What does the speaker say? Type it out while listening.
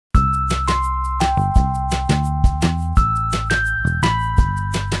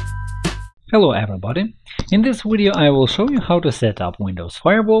Hello everybody! In this video I will show you how to set up Windows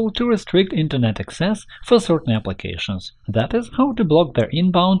Firewall to restrict Internet access for certain applications, that is, how to block their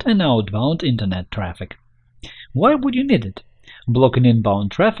inbound and outbound Internet traffic. Why would you need it? Blocking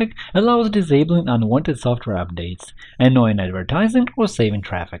inbound traffic allows disabling unwanted software updates, annoying advertising, or saving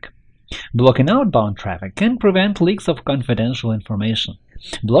traffic. Blocking outbound traffic can prevent leaks of confidential information.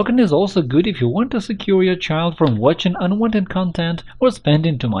 Blocking is also good if you want to secure your child from watching unwanted content or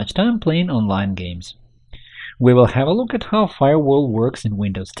spending too much time playing online games. We will have a look at how Firewall works in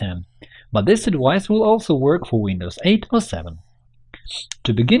Windows 10, but this advice will also work for Windows 8 or 7.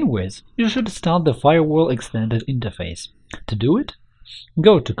 To begin with, you should start the Firewall extended interface. To do it,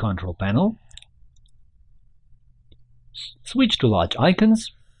 go to Control Panel, switch to Large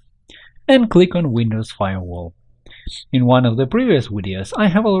Icons, and click on Windows Firewall. In one of the previous videos, I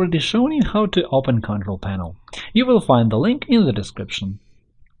have already shown you how to open Control Panel. You will find the link in the description.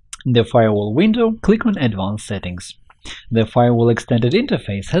 In the Firewall window, click on Advanced Settings. The Firewall extended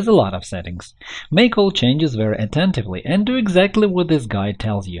interface has a lot of settings. Make all changes very attentively and do exactly what this guide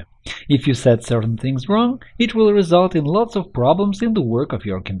tells you. If you set certain things wrong, it will result in lots of problems in the work of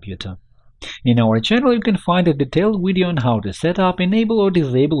your computer. In our channel, you can find a detailed video on how to set up, enable or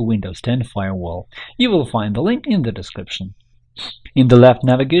disable Windows 10 Firewall. You will find the link in the description. In the left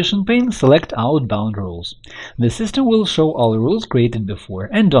navigation pane, select Outbound rules. The system will show all rules created before,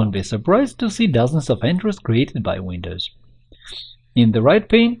 and don't be surprised to see dozens of entries created by Windows. In the right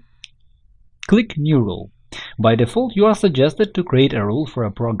pane, click New rule. By default, you are suggested to create a rule for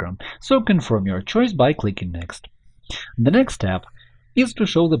a program, so confirm your choice by clicking Next. The next step is to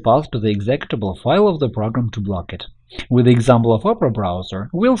show the path to the executable file of the program to block it. With the example of Opera browser,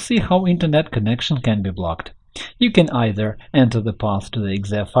 we'll see how Internet connection can be blocked. You can either enter the path to the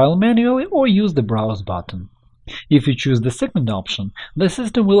exe file manually or use the Browse button. If you choose the second option, the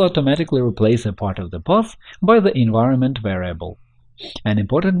system will automatically replace a part of the path by the environment variable. An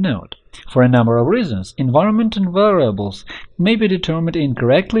important note: for a number of reasons, environment and variables may be determined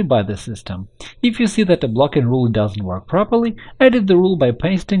incorrectly by the system. If you see that a blocking rule doesn't work properly, edit the rule by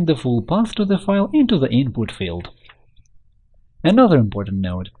pasting the full path to the file into the input field. Another important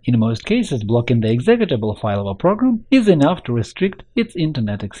note: in most cases, blocking the executable file of a program is enough to restrict its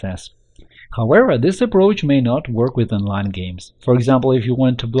Internet access. However, this approach may not work with online games. For example, if you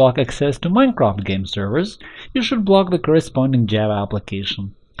want to block access to Minecraft game servers, you should block the corresponding Java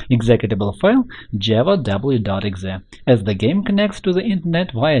application. Executable file java.w.exe, as the game connects to the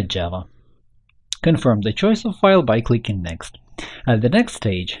Internet via Java. Confirm the choice of file by clicking Next. At the next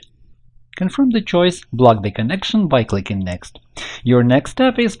stage, confirm the choice, block the connection by clicking Next. Your next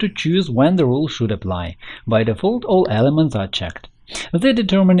step is to choose when the rule should apply. By default, all elements are checked. They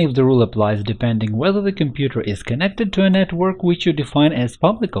determine if the rule applies depending whether the computer is connected to a network which you define as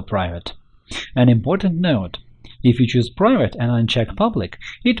public or private. An important note: if you choose private and uncheck public,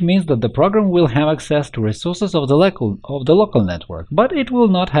 it means that the program will have access to resources of the local network, but it will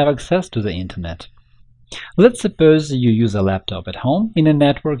not have access to the Internet. Let's suppose you use a laptop at home in a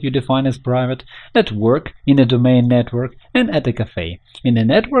network you define as private, at work in a domain network, and at a cafe in a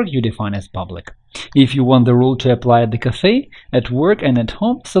network you define as public. If you want the rule to apply at the cafe, at work, and at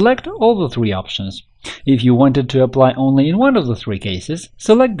home, select all the three options. If you want it to apply only in one of the three cases,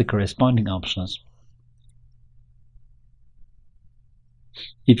 select the corresponding options.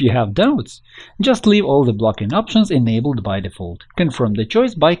 If you have doubts, just leave all the blocking options enabled by default. Confirm the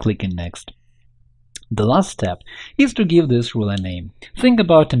choice by clicking Next. The last step is to give this rule a name. Think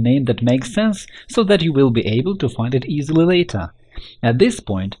about a name that makes sense so that you will be able to find it easily later. At this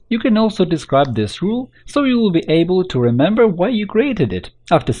point, you can also describe this rule so you will be able to remember why you created it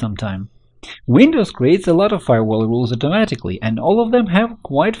after some time. Windows creates a lot of firewall rules automatically, and all of them have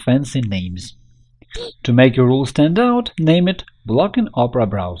quite fancy names. To make your rule stand out, name it Blocking Opera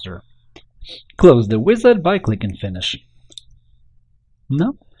Browser. Close the wizard by clicking Finish.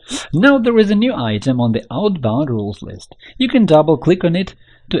 Now there is a new item on the Outbound rules list. You can double-click on it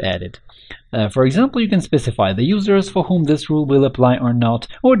to add it. For example, you can specify the users for whom this rule will apply or not,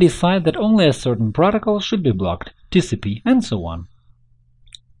 or decide that only a certain protocol should be blocked, TCP, and so on.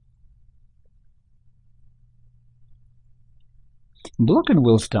 Blocking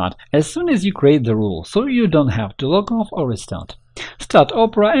will start as soon as you create the rule, so you don't have to log off or restart. Start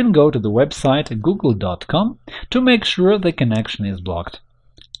Opera and go to the website google.com to make sure the connection is blocked.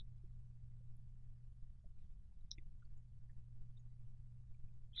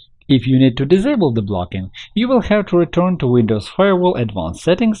 If you need to disable the blocking, you will have to return to Windows Firewall Advanced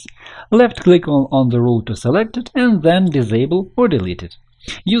Settings, left-click on the rule to select it, and then disable or delete it.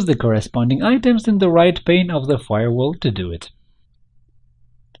 Use the corresponding items in the right pane of the firewall to do it.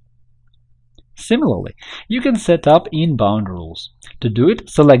 Similarly, you can set up inbound rules. To do it,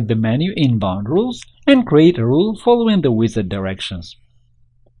 select the menu Inbound Rules and create a rule following the wizard directions.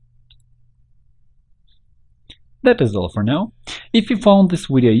 That is all for now. If you found this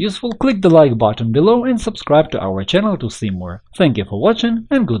video useful, click the like button below and subscribe to our channel to see more. Thank you for watching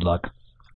and good luck!